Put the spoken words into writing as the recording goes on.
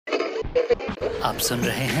आप सुन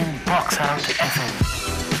रहे हैं बॉक्स आउट एफएम,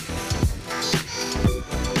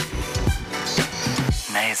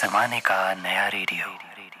 नए जमाने का नया radio.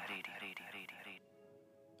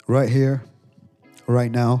 Right here,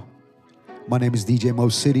 right now. My name is DJ Mo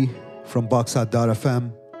City from BoxOut.fm.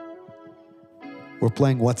 We're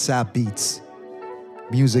playing WhatsApp beats,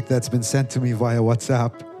 music that's been sent to me via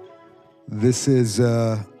WhatsApp. This is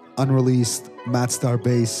unreleased Matt Star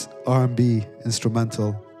bass R&B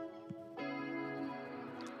instrumental.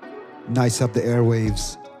 Nice up the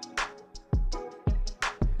airwaves.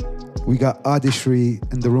 We got Adishri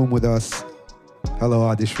in the room with us. Hello,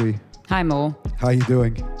 Adishri. Hi, Mo. How you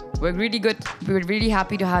doing? We're really good. We're really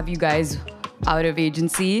happy to have you guys out of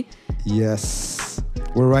agency. Yes.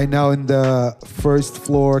 We're right now in the first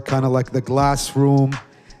floor, kind of like the glass room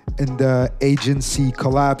in the agency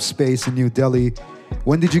collab space in New Delhi.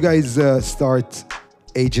 When did you guys start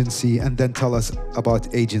agency, and then tell us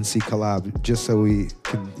about agency collab, just so we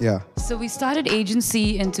can, yeah. So we started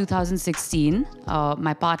agency in 2016.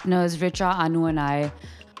 My partners, Richa, Anu, and I,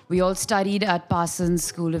 we all studied at Parsons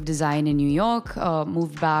School of Design in New York,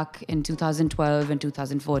 moved back in 2012 and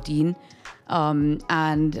 2014.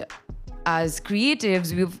 And as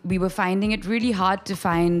creatives, we were finding it really hard to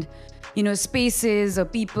find, spaces or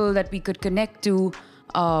people that we could connect to,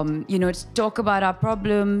 to talk about our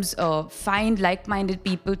problems, find like-minded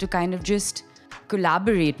people to kind of just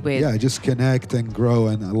collaborate with. Yeah, just connect and grow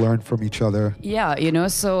and learn from each other. Yeah,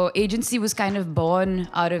 so agency was kind of born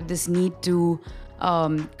out of this need to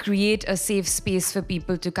create a safe space for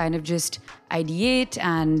people to kind of just ideate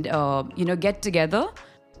and, get together.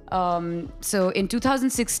 So in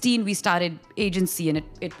 2016, we started agency, and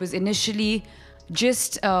it was initially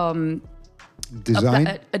just Design?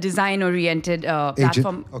 a design-oriented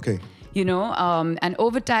platform. Okay. And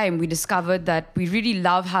over time, we discovered that we really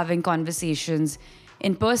love having conversations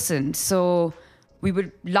in person. So we were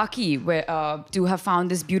lucky to have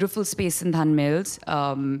found this beautiful space in Dhan Mills,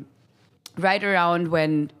 right around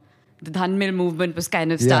when the Dhan Mill movement was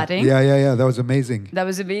kind of starting. Yeah. That was amazing. That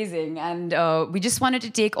was amazing. And we just wanted to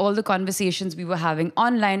take all the conversations we were having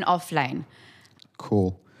online, offline.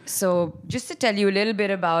 Cool. So just to tell you a little bit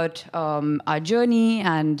about our journey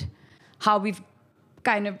and how we've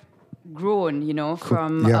kind of grown,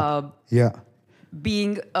 from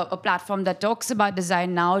being a platform that talks about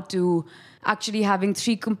design now to actually having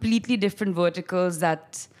 3 completely different verticals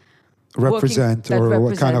that represent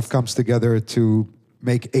what kind of comes together to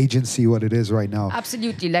make agency what it is right now.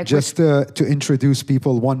 Absolutely. Just to introduce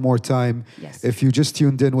people one more time, yes. If you just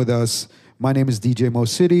tuned in with us, my name is DJ Mo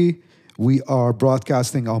City. We are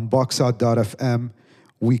broadcasting on BoxOut.fm.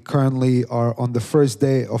 We currently are on the first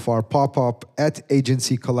day of our pop-up at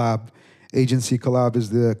Agency Collab. Agency Collab is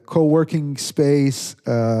the co-working space,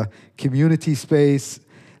 community space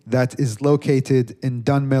that is located in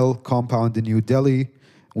Dhan Mill compound in New Delhi.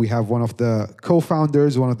 We have one of the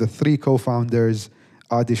co-founders, one of the 3 co-founders,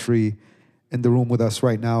 Adishri, in the room with us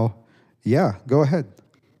right now. Yeah, go ahead.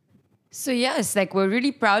 So yes, we're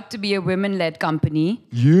really proud to be a women-led company.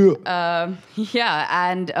 Yeah.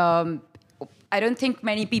 And I don't think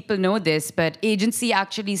many people know this, but agency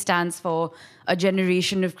actually stands for a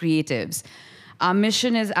generation of creatives. Our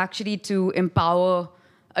mission is actually to empower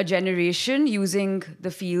a generation using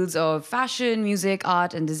the fields of fashion, music,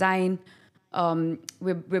 art, and design.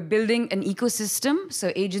 We're building an ecosystem.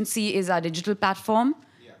 So agency is our digital platform.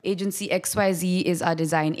 Yeah. Agency XYZ is our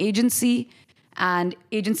design agency. And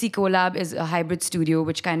Agency Collab is a hybrid studio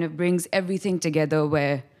which kind of brings everything together,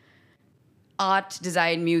 where art,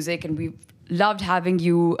 design, music, and we've loved having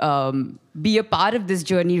you be a part of this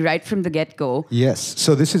journey right from the get-go. Yes.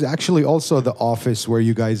 So this is actually also the office where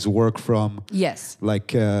you guys work from. Yes.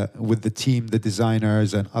 With the team, the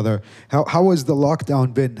designers and other. How has the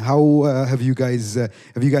lockdown been? How have you guys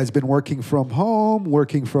been working from home,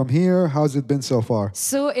 working from here? How's it been so far?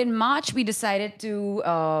 So in March, we decided to,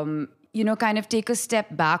 kind of take a step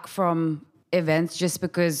back from events, just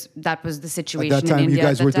because that was the situation at that time, in India. You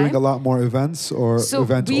guys were doing a lot more events, or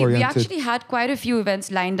event-oriented? We actually had quite a few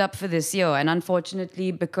events lined up for this year, and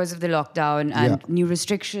unfortunately, because of the lockdown and new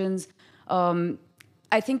restrictions,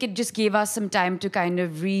 I think it just gave us some time to kind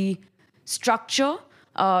of restructure,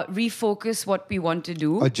 refocus what we want to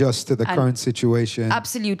do. Adjust to the current situation.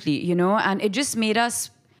 Absolutely, and it just made us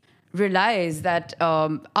realize that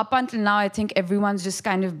up until now, I think everyone's just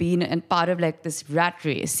kind of been in part of this rat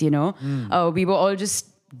race, We were all just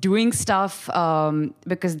doing stuff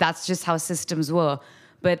because that's just how systems were.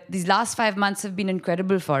 But these last 5 months have been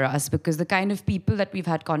incredible for us, because the kind of people that we've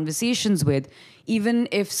had conversations with, even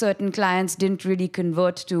if certain clients didn't really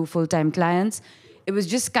convert to full-time clients, it was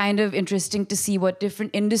just kind of interesting to see what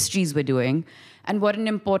different industries were doing and what an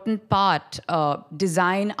important part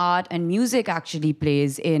design, art, and music actually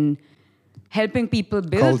plays in helping people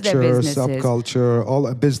build their Culture, businesses. subculture,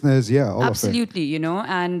 all business, yeah, all Absolutely, you know,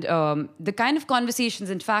 and the kind of conversations,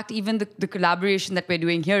 in fact, even the collaboration that we're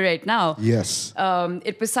doing here right now, of it. Yes.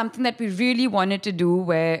 it was something that we really wanted to do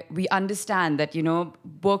where we understand that, you know,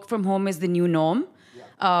 work from home is the new norm.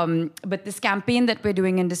 But this campaign that we're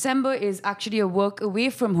doing in December is actually a work away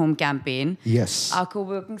from home campaign. Yes. Our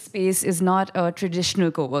co-working space is not a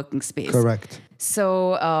traditional co-working space. Correct.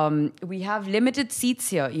 So we have limited seats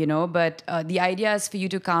here, you know, but the idea is for you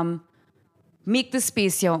to come, make the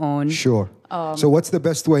space your own. Sure. So what's the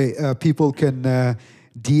best way? People can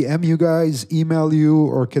DM you guys, email you,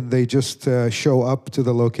 or can they just show up to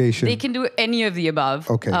the location? They can do any of the above.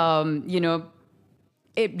 Okay. You know,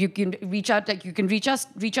 you can reach out, like you can reach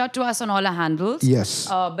out to us on all our handles. Yes.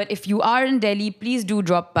 But if you are in Delhi, please do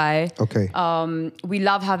drop by. Okay. We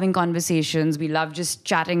love having conversations. We love just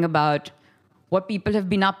chatting about what people have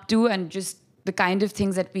been up to and just the kind of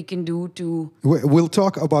things that we can do to... We'll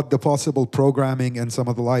talk about the possible programming and some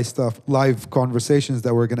of the live conversations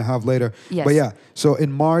that we're going to have later. Yes. But yeah, so in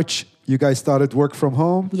March, you guys started work from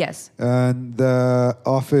home. Yes. And the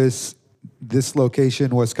office, this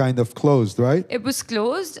location was kind of closed, right? It was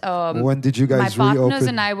closed. When did you guys My partners reopen?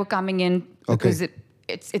 and I were coming in because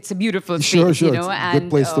it's a beautiful space, Sure, you know. it's a and, good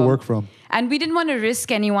place to work from. And we didn't want to risk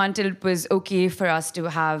anyone till it was okay for us to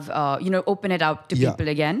have, open it out to people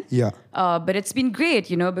again. Yeah. But it's been great,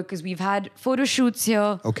 you know, because we've had photo shoots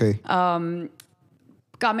here. Okay.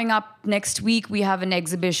 Coming up next week, we have an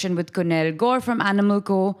exhibition with Cornell Gore from Animal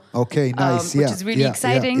Co. Okay, nice. Which is really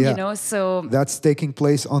exciting, you know. So that's taking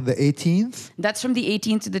place on the 18th. that's from the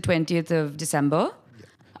 18th to the 20th of December.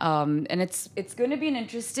 And it's going to be an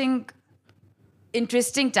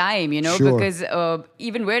interesting time, you know, Sure. because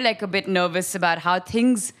even we're like a bit nervous about how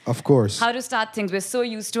to start things. We're so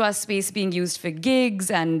used to our space being used for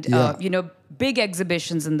gigs and, big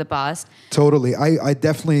exhibitions in the past. Totally. I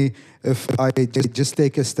definitely, if I just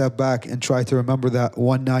take a step back and try to remember that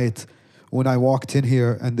one night when I walked in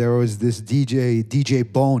here and there was this DJ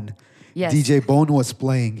Bone. Yes. DJ Bone was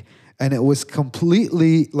playing and it was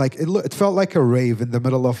completely like, it felt like a rave in the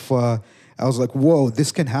middle of, I was like, whoa,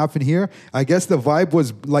 this can happen here. I guess the vibe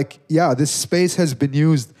was like, yeah, this space has been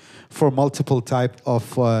used for multiple type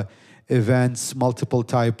of events, multiple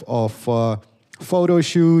type of photo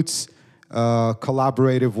shoots,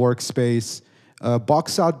 collaborative workspace.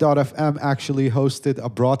 Boxout.fm actually hosted a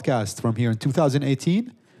broadcast from here in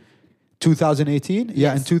 2018. 2018? Yeah,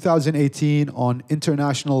 Yes. in 2018 on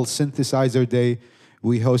International Synthesizer Day,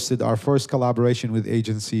 we hosted our first collaboration with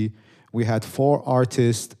agency. We had 4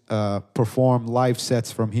 artists perform live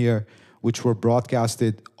sets from here, which were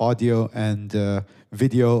broadcasted audio and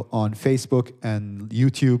video on Facebook and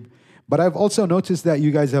YouTube. But I've also noticed that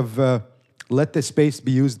you guys have let the space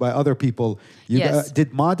be used by other people. Yes.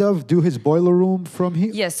 Did Madhav do his boiler room from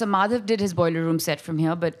here? Yes, so Madhav did his boiler room set from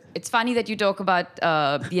here, but it's funny that you talk about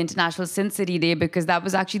the International Synth City Day because that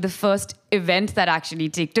was actually the first event that actually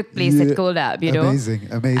took place at Collab, you know? Amazing.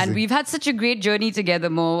 And we've had such a great journey together,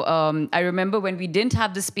 Mo. I remember when we didn't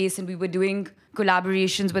have the space and we were doing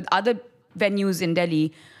collaborations with other venues in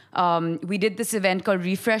Delhi. We did this event called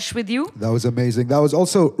Refresh with You. That was amazing. That was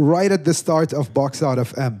also right at the start of Box Out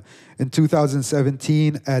FM. In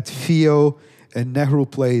 2017 at FIO in Nehru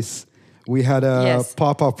Place, we had a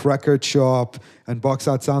pop-up record shop and Box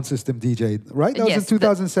Out Sound System DJ, right? That was in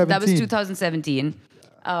 2017. That was 2017.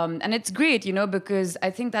 And it's great, you know, because I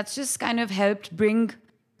think that's just kind of helped bring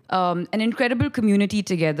an incredible community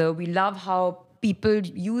together. We love how people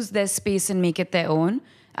use their space and make it their own.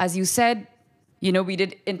 As you said, you know, we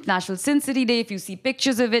did International Synth City Day. If you see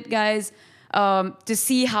pictures of it, guys, to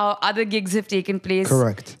see how other gigs have taken place.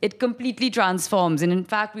 Correct. It completely transforms. And in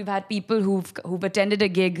fact, we've had people who've attended a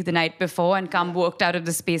gig the night before and walked out of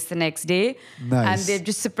the space the next day. Nice. And they're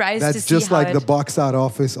just surprised to see That's just like the Box Out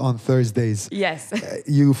office on Thursdays. Yes.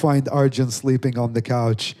 You find Arjun sleeping on the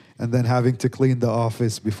couch and then having to clean the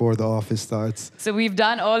office before the office starts. So we've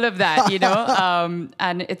done all of that, you know,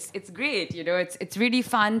 and it's great, you know. It's really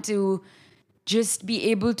fun to just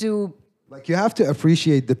be able to... Like you have to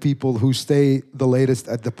appreciate the people who stay the latest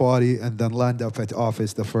at the party and then land up at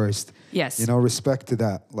office the first. Yes. You know, respect to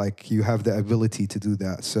that. Like you have the ability to do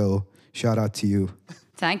that. So shout out to you.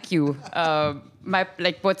 Thank you.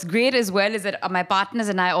 What's great as well is that my partners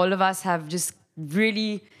and I, all of us have just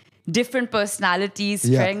really different personalities,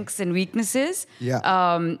 strengths and weaknesses.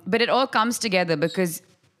 Yeah. But it all comes together because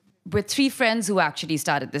we're three friends who actually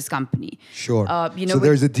started this company. Sure. You know, So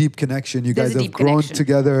there's a deep connection. You there's guys a have deep grown connection.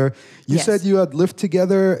 together. You Yes. said you had lived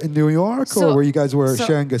together in New York, or where you guys were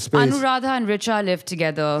sharing a space? Anuradha and Richa lived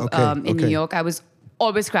together Okay, in New okay. York. I was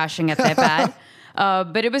always crashing at their pad.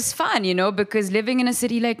 But it was fun, you know, because living in a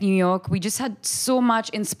city like New York, we just had so much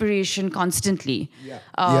inspiration constantly.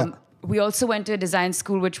 Yeah. We also went to a design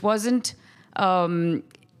school, which wasn't,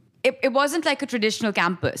 it wasn't like a traditional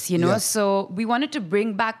campus, you know. Yeah. So we wanted to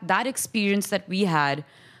bring back that experience that we had,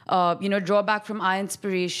 you know, draw back from our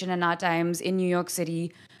inspiration and our times in New York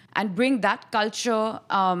City, and bring that culture,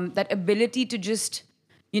 that ability to just,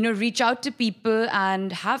 you know, reach out to people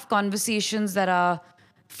and have conversations that are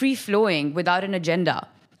free flowing without an agenda.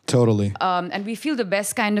 Totally. And we feel the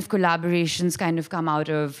best kind of collaborations kind of come out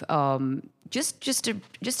of just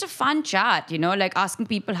a fun chat, you know, like asking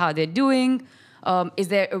people how they're doing. Is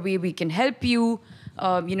there a way we can help you?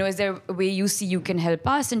 You know, is there a way you see you can help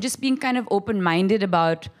us? And just being kind of open-minded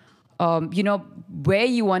about, you know, where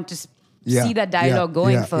you want to see that dialogue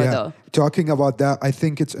going further. Talking about that, I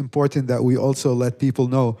think it's important that we also let people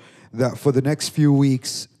know that for the next few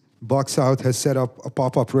weeks, Box Out has set up a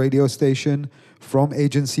pop-up radio station from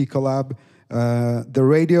Agency Collab. The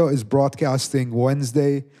radio is broadcasting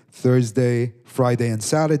Wednesday, Thursday, Friday, and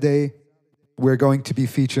Saturday. We're going to be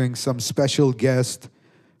featuring some special guests,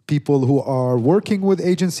 people who are working with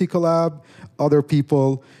Agency Collab, other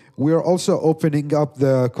people. We're also opening up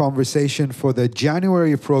the conversation for the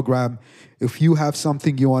January program. If you have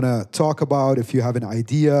something you want to talk about, if you have an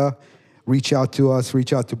idea, reach out to us,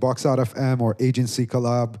 reach out to Box Out FM or Agency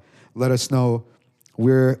Collab. Let us know.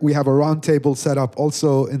 We have a roundtable set up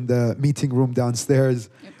also in the meeting room downstairs.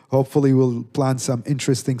 Yep. Hopefully, we'll plan some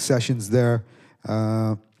interesting sessions there.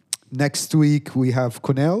 Next week we have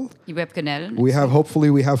Kunal. Hopefully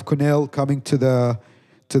we have Kunal coming to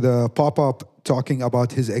the pop-up talking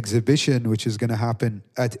about his exhibition, which is going to happen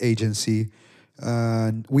at Agency.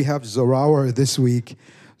 And we have Zorawar this week.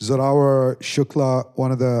 Zorawar Shukla,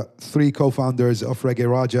 one of the three co-founders of Reggae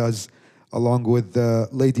Rajas, along with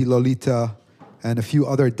Lady Lolita and a few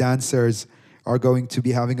other dancers, are going to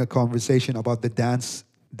be having a conversation about the dance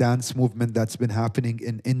movement that's been happening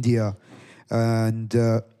in India. And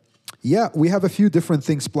we have a few different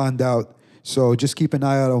things planned out. So just keep an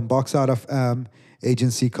eye out on Box Out FM,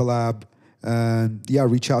 Agency Collab, and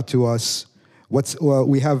reach out to us. Why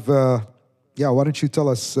don't you tell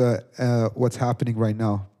us what's happening right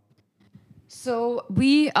now? So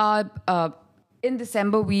we are in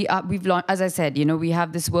December. We've launched, as I said, you know, we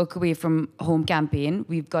have this Work Away from Home campaign.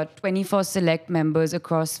 We've got 24 select members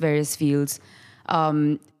across various fields.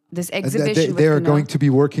 This exhibition. They are going to be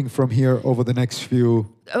working from here over the next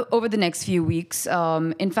few weeks.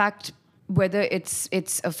 In fact, whether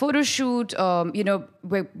it's a photo shoot, you know,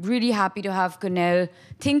 we're really happy to have Kunal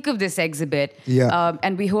think of this exhibit. Yeah.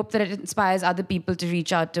 And we hope that it inspires other people to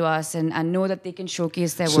reach out to us and know that they can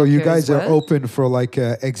showcase their work. So you here guys as well. are open for like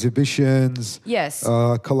exhibitions. Yes.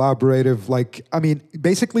 Collaborative,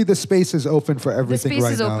 basically the space is open for everything right now.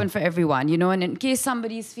 The space is open for everyone, you know, and in case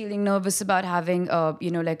somebody's feeling nervous about having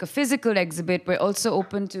you know, like a physical exhibit, we're also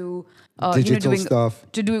open to digital stuff.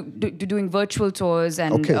 To doing virtual tours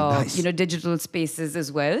and nice. You know, digital spaces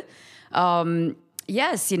as well.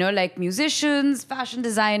 Yes, you know, like musicians, fashion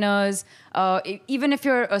designers, even if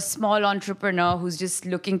you're a small entrepreneur who's just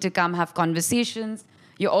looking to come have conversations,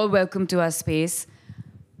 you're all welcome to our space.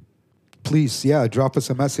 Please, drop us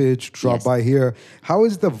a message, drop by here. How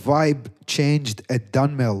has the vibe changed at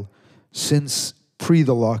Dunmill since pre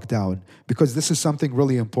the lockdown? Because this is something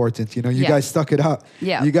really important. You know, you guys stuck it out.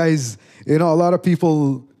 Yeah. You guys, you know, a lot of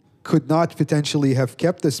people could not potentially have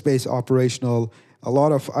kept the space operational.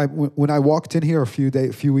 When I walked in here a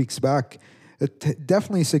few weeks back, it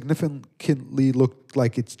definitely significantly looked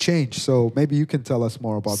like it's changed. So maybe you can tell us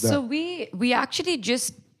more about that. So we actually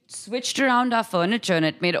just switched around our furniture and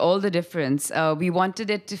it made all the difference. We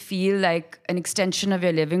wanted it to feel like an extension of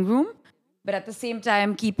your living room, but at the same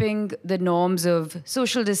time keeping the norms of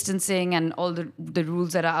social distancing and all the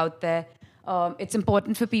rules that are out there. It's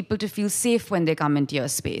important for people to feel safe when they come into your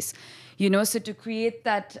space. You know, so to create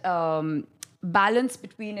that balance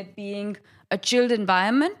between it being a chilled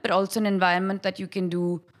environment, but also an environment that you can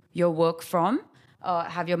do your work from,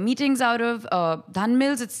 have your meetings out of.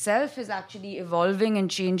 Dunmills itself is actually evolving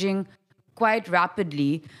and changing quite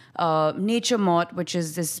rapidly. Nature Mort, which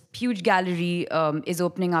is this huge gallery, is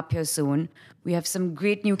opening up here soon. We have some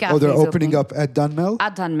great new cafes. Oh, they're opening up at Dunmill?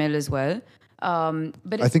 At Dunmill as well.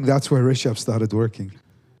 But I think that's where Rishabh started working.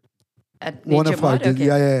 At Nature Mort? Okay.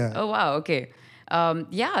 Yeah. Oh, wow, okay.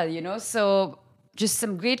 You know, so just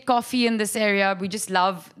some great coffee in this area. We just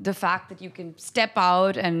love the fact that you can step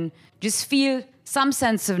out and just feel some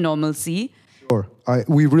sense of normalcy. Sure.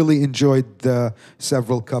 We really enjoyed the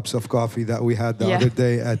several cups of coffee that we had the other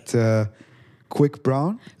day at Quick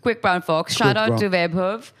Brown. Quick Brown Fox. Shout out to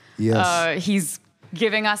Vaibhav. Yes. He's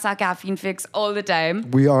giving us our caffeine fix all the time.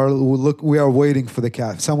 We are waiting for the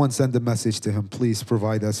cat. Someone send a message to him. Please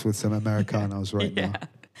provide us with some Americanos right now.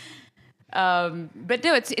 But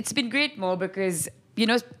no, it's been great, Mo, because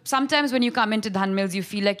sometimes when you come into Dhan Mills, you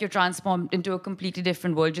feel like you're transformed into a completely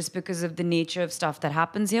different world just because of the nature of stuff that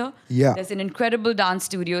happens here. Yeah. There's an incredible dance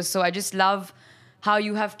studio, so I just love how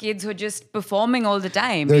you have kids who are just performing all the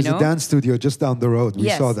time. There's a dance studio just down the road. We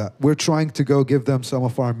Yes. saw that. We're trying to go give them some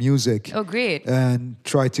of our music. Oh, great. And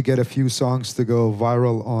try to get a few songs to go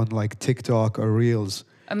viral on like TikTok or Reels.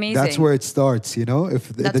 Amazing. That's where it starts, If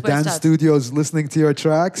That's the where it dance starts. studio is listening to your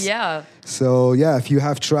tracks. Yeah. So yeah, if you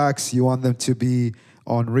have tracks, you want them to be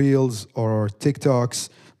on Reels or TikToks,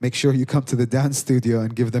 make sure you come to the dance studio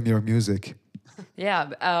and give them your music.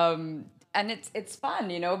 Yeah. And it's fun,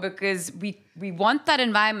 because we want that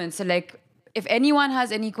environment. So like, if anyone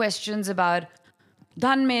has any questions about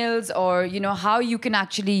Dhan Mills or, how you can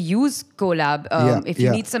actually use Collab, if you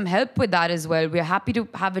need some help with that as well, we're happy to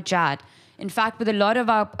have a chat. In fact, with a lot of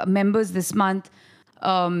our members this month,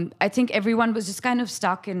 I think everyone was just kind of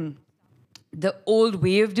stuck in the old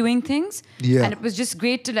way of doing things. Yeah. And it was just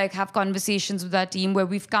great to like have conversations with our team where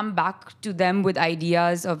we've come back to them with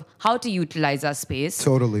ideas of how to utilize our space.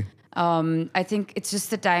 Totally. I think it's just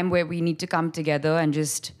the time where we need to come together and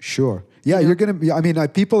just... Sure. Yeah, you're going to be,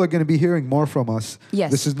 people are going to be hearing more from us. Yes.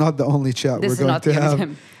 This is not the only chat This we're is going not to the only have.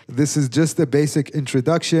 time. This is just a basic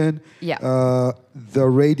introduction. Yeah. The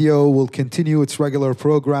radio will continue its regular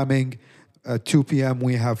programming. At 2 p.m.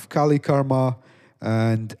 we have Kali Karma.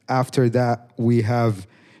 And after that, we have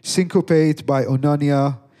Syncopate by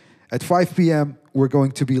Onania. At 5 p.m., we're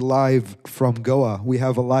going to be live from Goa. We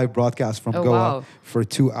have a live broadcast from Goa for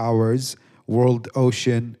 2 hours. World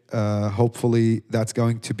Ocean. Hopefully, that's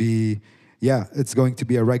going to be, it's going to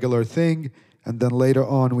be a regular thing. And then later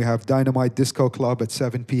on, we have Dynamite Disco Club at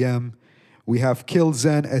 7 p.m. We have Kill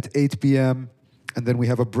Zen at 8 p.m. And then we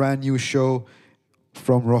have a brand new show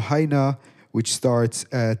from Rohaina, which starts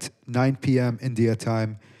at 9 p.m. India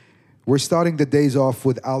time. We're starting the days off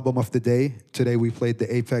with Album of the Day. Today we played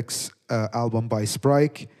the Apex album by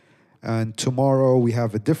Sprike. And tomorrow we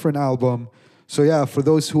have a different album. So yeah, for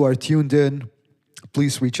those who are tuned in,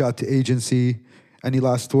 please reach out to Agency. Any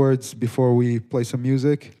last words before we play some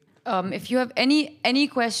music? If you have any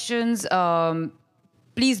questions,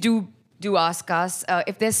 please do ask us.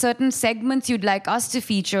 If there's certain segments you'd like us to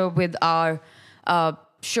feature with our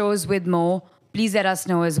shows with Mo, please let us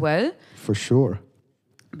know as well. For sure.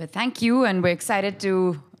 But thank you, and we're excited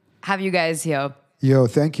to have you guys here. Yo,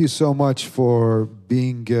 thank you so much for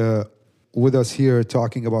being with us here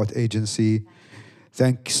talking about Agency.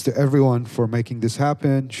 Thanks to everyone for making this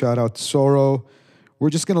happen. Shout out to Soro. We're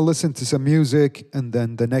just going to listen to some music, and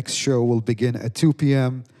then the next show will begin at 2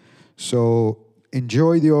 p.m. So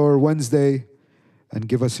enjoy your Wednesday, and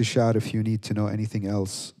give us a shout if you need to know anything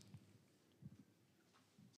else.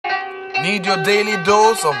 Need your daily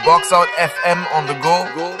dose of Box Out FM on the go?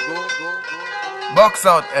 Box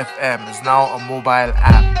Out FM is now a mobile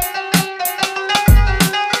app.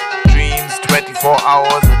 Streams 24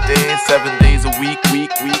 hours a day, 7 days a week.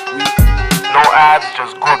 No ads,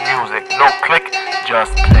 just good music. No click,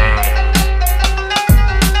 just play.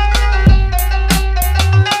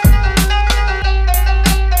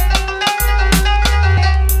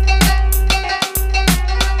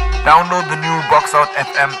 Download the new Box Out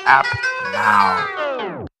FM app now.